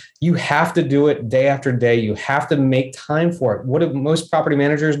effort. You have to do it day after day. You have to make time for it. What do most property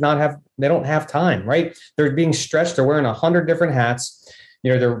managers not have? They don't have time, right? They're being stretched. They're wearing 100 different hats.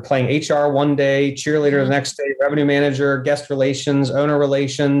 They're playing HR one day, cheerleader the next day, revenue manager, guest relations, owner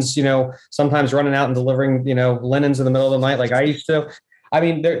relations, sometimes running out and delivering, linens in the middle of the night like I used to. I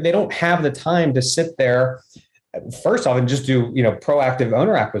mean, they don't have the time to sit there, first off, and just do, proactive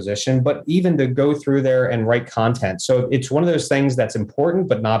owner acquisition, but even to go through there and write content. So it's one of those things that's important,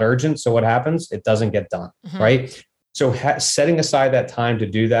 but not urgent. So what happens? It doesn't get done, right? So setting aside that time to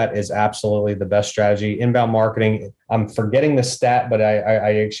do that is absolutely the best strategy. Inbound marketing, I'm forgetting the stat, but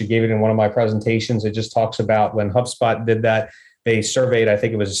I actually gave it in one of my presentations. It just talks about when HubSpot did that, they surveyed, I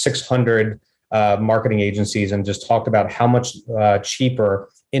think it was 600 marketing agencies, and just talked about how much cheaper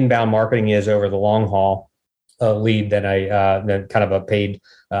inbound marketing is over the long haul lead than kind of a paid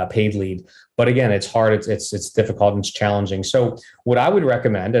lead. But again, it's hard, it's difficult, and it's challenging. So what I would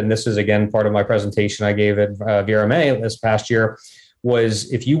recommend, and this is again part of my presentation I gave at VRMA this past year,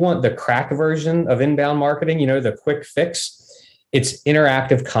 was if you want the crack version of inbound marketing, the quick fix, it's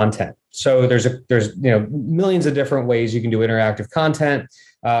interactive content. So there's millions of different ways you can do interactive content.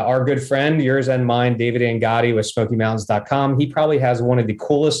 Our good friend, yours and mine, David Angotti with SmokyMountains.com, he probably has one of the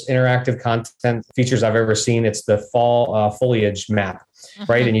coolest interactive content features I've ever seen. It's the fall foliage map,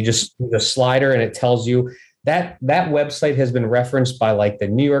 right? And you just do the slider and it tells you that website has been referenced by like the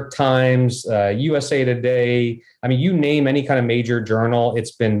New York Times, USA Today. I mean, you name any kind of major journal,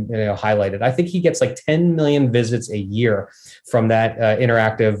 it's been highlighted. I think he gets like 10 million visits a year from that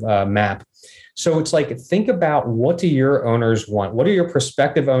interactive map. So it's like, think about, what do your owners want? What do your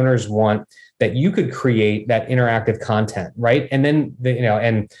prospective owners want that you could create that interactive content, right? And then,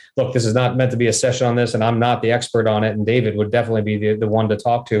 and look, this is not meant to be a session on this, and I'm not the expert on it, and David would definitely be the one to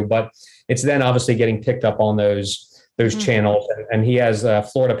talk to, but it's then obviously getting picked up on those channels. And he has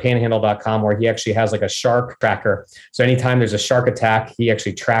FloridaPanhandle.com, where he actually has like a shark tracker. So anytime there's a shark attack, he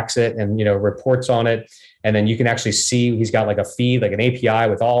actually tracks it and, reports on it. And then you can actually see, he's got like a feed, like an API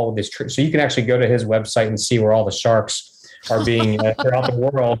with all of this. So you can actually go to his website and see where all the sharks are being throughout the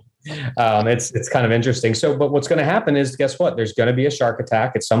world. It's kind of interesting. So, but what's going to happen is, guess what? There's going to be a shark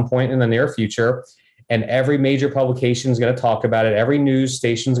attack at some point in the near future. And every major publication is going to talk about it. Every news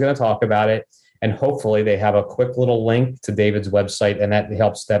station is going to talk about it. And hopefully they have a quick little link to David's website, and that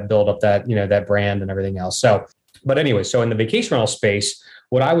helps that build up that, that brand and everything else. So, but anyway, so in the vacation rental space,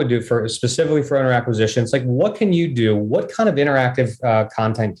 what I would do specifically for owner acquisition, it's like, what can you do? What kind of interactive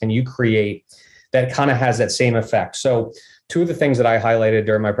content can you create that kind of has that same effect? So two of the things that I highlighted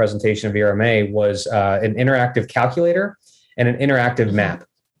during my presentation of VRMA was an interactive calculator and an interactive map.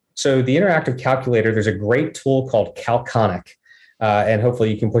 So the interactive calculator, there's a great tool called Calconic. And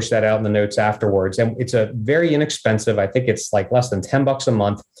hopefully you can push that out in the notes afterwards. And it's a very inexpensive, I think it's like less than $10 a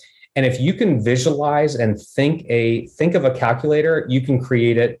month. And if you can visualize and think of a calculator, you can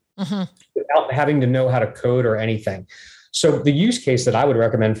create it without having to know how to code or anything. So the use case that I would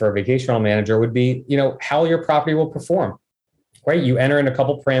recommend for a vacation rental manager would be, how your property will perform, right? You enter in a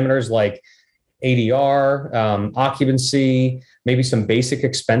couple parameters like ADR, occupancy, maybe some basic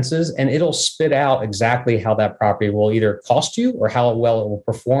expenses, and it'll spit out exactly how that property will either cost you or how well it will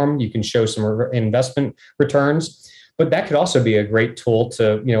perform. You can show some investment returns. But that could also be a great tool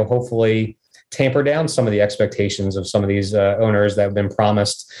to, hopefully tamper down some of the expectations of some of these owners that have been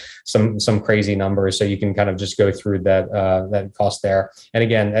promised some crazy numbers. So you can kind of just go through that cost there. And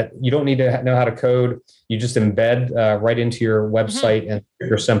again, you don't need to know how to code. You just embed right into your website, and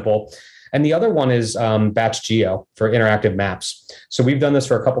you're simple. And the other one is Batch Geo for interactive maps. So we've done this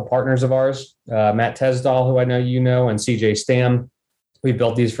for a couple partners of ours, Matt Tesdall, who I know and CJ Stam. We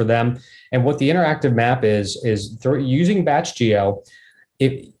built these for them. And what the interactive map is through using Batch Geo,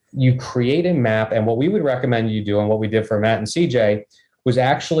 if you create a map, and what we would recommend you do, and what we did for Matt and CJ, was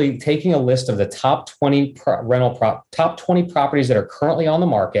actually taking a list of the top 20 top 20 properties that are currently on the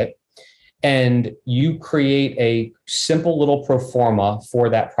market, and you create a simple little pro forma for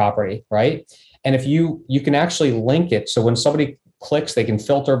that property, right? And if you can actually link it, so when somebody clicks, they can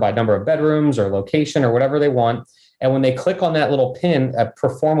filter by number of bedrooms or location or whatever they want. And when they click on that little pin, a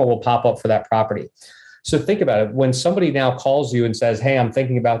performa will pop up for that property. So think about it. When somebody now calls you and says, hey, I'm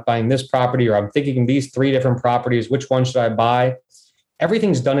thinking about buying this property, or I'm thinking of these 3 different properties, which one should I buy?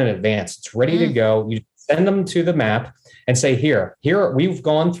 Everything's done in advance. It's ready to go. You send them to the map and say, here, we've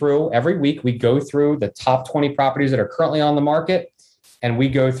gone through every week. We go through the top 20 properties that are currently on the market, and we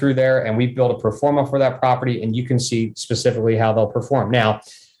go through there and we build a pro forma for that property, and you can see specifically how they'll perform. Now,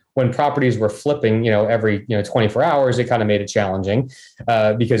 when properties were flipping, every 24 hours, it kind of made it challenging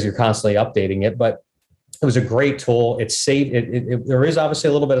because you're constantly updating it. But it was a great tool. It saved it. There is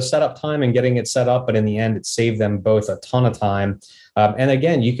obviously a little bit of setup time in getting it set up, but in the end, it saved them both a ton of time. And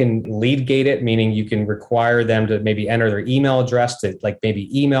again, you can lead gate it, meaning you can require them to maybe enter their email address to maybe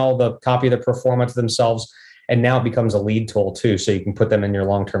email the copy of the pro forma to themselves. And now it becomes a lead tool too. So you can put them in your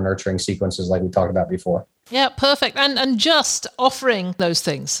long-term nurturing sequences like we talked about before. Yeah, perfect. And just offering those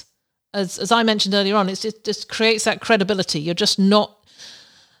things, as I mentioned earlier on, it just creates that credibility. You're just not,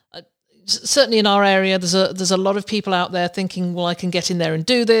 certainly in our area, there's a lot of people out there thinking, well, I can get in there and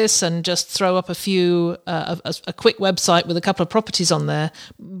do this and just throw up a quick website with a couple of properties on there,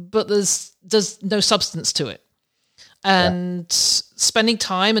 but there's no substance to it. And spending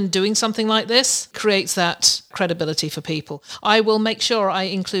time and doing something like this creates that credibility for people. I will make sure I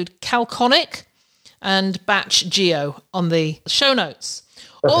include Calconic and Batch Geo on the show notes.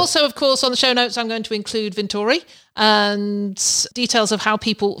 Perfect. Also, of course, on the show notes, I'm going to include Vintory and details of how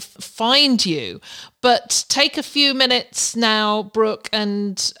people find you. But take a few minutes now, Brooke,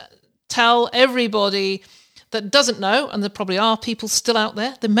 and tell everybody that doesn't know, and there probably are people still out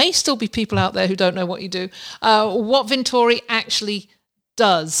there, there may still be people out there who don't know what you do, what Vintory actually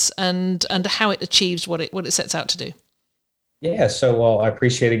does and how it achieves what it sets out to do. Yeah, so well, I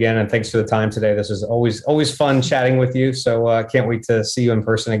appreciate it again, and thanks for the time today. This is always fun chatting with you. So I can't wait to see you in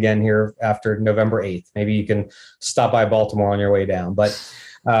person again here after November 8th. Maybe you can stop by Baltimore on your way down. But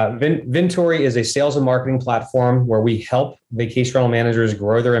Vintory is a sales and marketing platform where we help vacation rental managers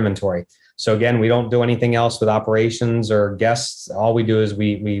grow their inventory. So again, we don't do anything else with operations or guests. All we do is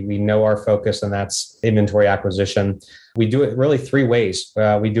we know our focus, and that's inventory acquisition. We do it really 3 ways.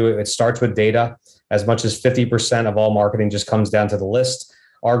 It starts with data. As much as 50% of all marketing just comes down to the list.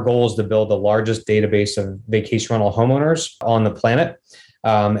 Our goal is to build the largest database of vacation rental homeowners on the planet,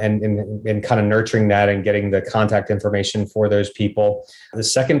 and kind of nurturing that and getting the contact information for those people. The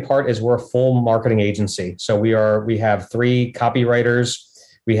second part is we're a full marketing agency. So we have 3 copywriters.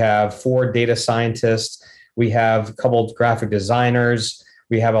 We have 4 data scientists. We have a couple of graphic designers.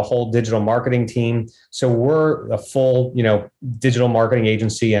 We have a whole digital marketing team. So we're a full, digital marketing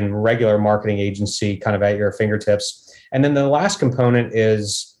agency and regular marketing agency kind of at your fingertips. And then the last component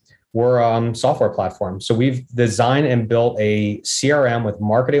is we're a software platform. So we've designed and built a CRM with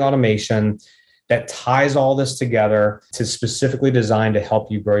marketing automation that ties all this together to specifically designed to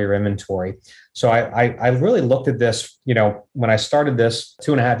help you grow your inventory. So I really looked at this, when I started this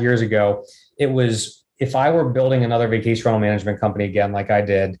 2.5 years ago, it was, if I were building another vacation rental management company again, like I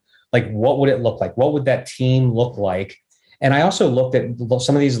did, what would it look like? What would that team look like? And I also looked at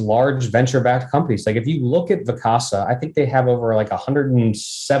some of these large venture-backed companies. Like if you look at Vacasa, I think they have over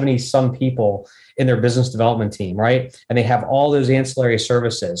 170 some people in their business development team, right? And they have all those ancillary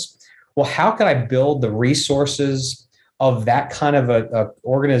services. Well, how could I build the resources of that kind of a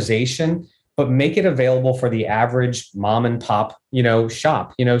organization, but make it available for the average mom and pop,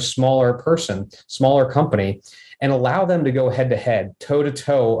 shop, smaller person, smaller company, and allow them to go head to head, toe to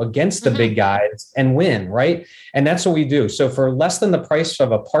toe against the big guys and win, right? And that's what we do. So for less than the price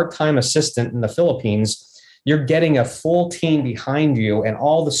of a part-time assistant in the Philippines, you're getting a full team behind you and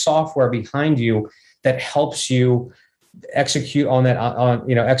all the software behind you that helps you execute on that,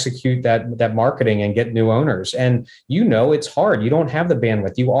 execute that marketing and get new owners. And it's hard. You don't have the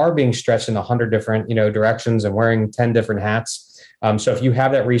bandwidth. You are being stretched in 100 different, directions and wearing 10 different hats. So if you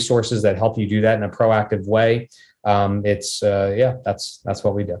have that resources that help you do that in a proactive way, that's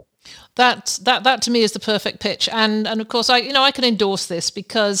what we do. That to me is the perfect pitch. And of course I can endorse this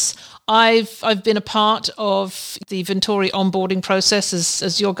because I've been a part of the Vintory onboarding process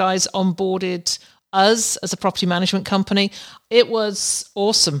as your guys onboarded us as a property management company. It was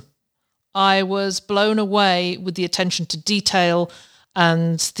awesome. I was blown away with the attention to detail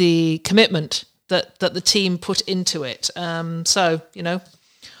and the commitment that the team put into it. So,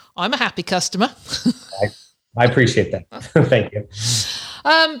 I'm a happy customer. I appreciate that. Thank you.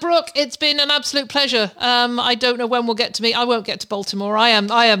 Brooke, it's been an absolute pleasure. I don't know when we'll get to meet. I won't get to Baltimore. I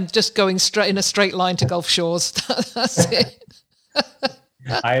am just going straight in a straight line to Gulf Shores. That's it.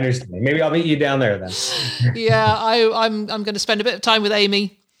 I understand. Maybe I'll meet you down there then. Yeah, I'm going to spend a bit of time with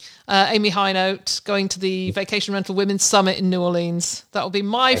Amy Amy Highnote, going to the Vacation Rental Women's Summit in New Orleans. That will be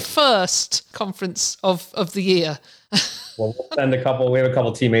my first conference of the year. Well, we'll send a couple. We have a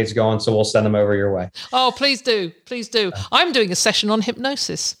couple teammates going, so we'll send them over your way. Oh, please do. Please do. I'm doing a session on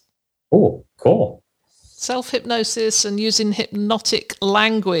hypnosis. Oh, cool. Self-hypnosis and using hypnotic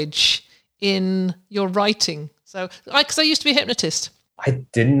language in your writing. So, because I used to be a hypnotist. I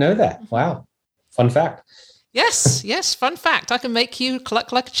didn't know that. Wow. Fun fact. Yes. Fun fact. I can make you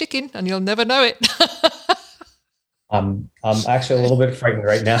cluck like a chicken and you'll never know it. I'm actually a little bit frightened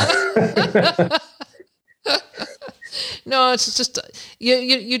right now. No, it's just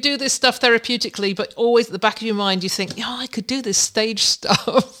you do this stuff therapeutically, but always at the back of your mind you think, I could do this stage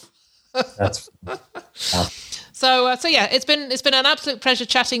stuff. That's wow. So yeah, it's been an absolute pleasure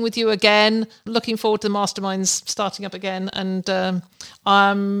chatting with you again. Looking forward to the masterminds starting up again, and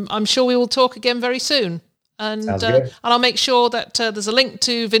I'm sure we will talk again very soon. And I'll make sure that there's a link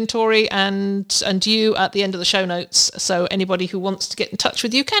to Vintory and you at the end of the show notes, so anybody who wants to get in touch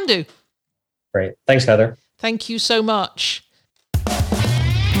with you can do. Great, thanks, Heather. Thank you so much.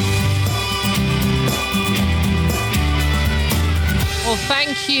 Well,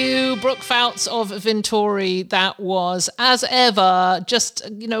 thank you, Brooke Fouts of Vintory. That was, as ever, just,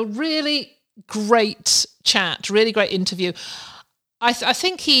 really great chat, really great interview. I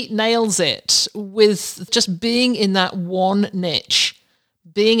think he nails it with just being in that one niche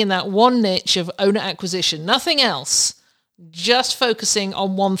of owner acquisition, nothing else. Just focusing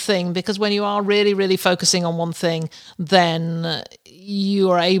on one thing, because when you are really, really focusing on one thing, then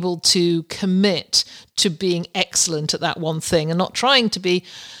you are able to commit to being excellent at that one thing and not trying to be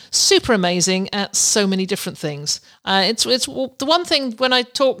super amazing at so many different things. It's the one thing when I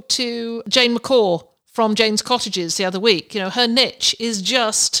talked to Jane McCaw from Jane's Cottages the other week, her niche is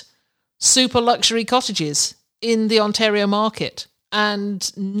just super luxury cottages in the Ontario market.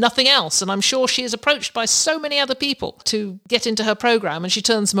 And nothing else. And I'm sure she is approached by so many other people to get into her program, and she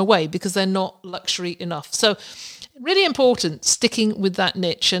turns them away because they're not luxury enough. So really important sticking with that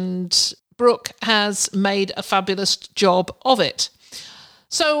niche, and Brooke has made a fabulous job of it.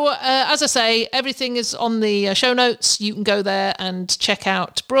 So as I say, everything is on the show notes. You can go there and check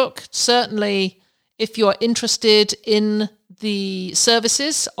out Brooke. Certainly, if you're interested in the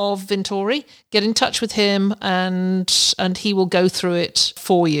services of Vintory, get in touch with him and he will go through it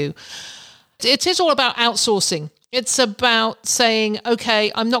for you. It is all about outsourcing. It's about saying,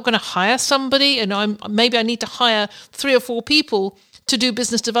 okay, I'm not going to hire somebody, and maybe I need to hire 3 or 4 people to do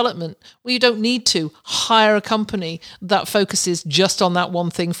business development. Well, you don't need to hire a company that focuses just on that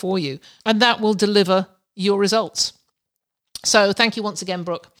one thing for you, and that will deliver your results. So thank you once again,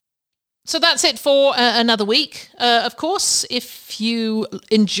 Brooke. So that's it for another week. Of course, if you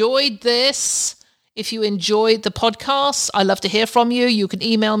enjoyed this, if you enjoyed the podcast, I love to hear from you. You can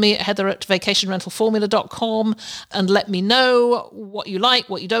email me at heather@vacationrentalformula.com and let me know what you like,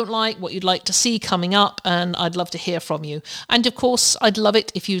 what you don't like, what you'd like to see coming up, and I'd love to hear from you. And of course, I'd love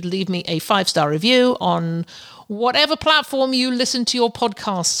it if you'd leave me a 5-star review on whatever platform you listen to your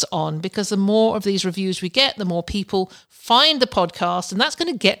podcasts on, because the more of these reviews we get, the more people find the podcast, and that's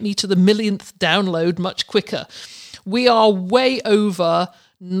going to get me to the 1,000,000th download much quicker. We are way over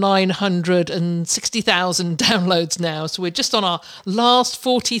 960,000 downloads now, so we're just on our last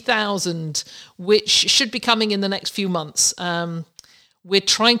 40,000, which should be coming in the next few months. We're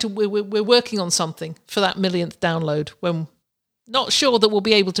working on something for that 1,000,000th download. When not sure that we'll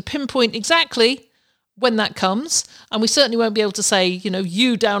be able to pinpoint exactly when that comes, and we certainly won't be able to say,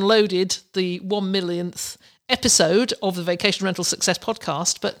 you downloaded the 1,000,000th episode of the Vacation Rental Success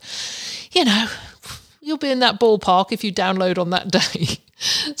Podcast, but you'll be in that ballpark if you download on that day.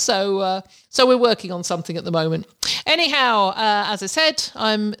 So we're working on something at the moment. Anyhow, as I said,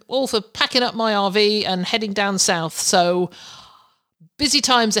 I'm all for packing up my RV and heading down south. So busy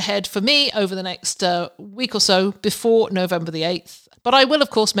times ahead for me over the next week or so before November the 8th. But I will, of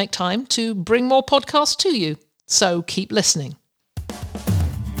course, make time to bring more podcasts to you. So keep listening.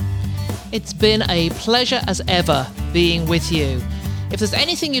 It's been a pleasure as ever being with you. If there's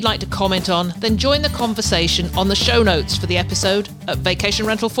anything you'd like to comment on, then join the conversation on the show notes for the episode at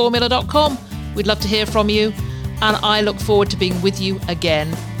vacationrentalformula.com. We'd love to hear from you, and I look forward to being with you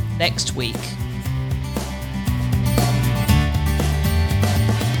again next week.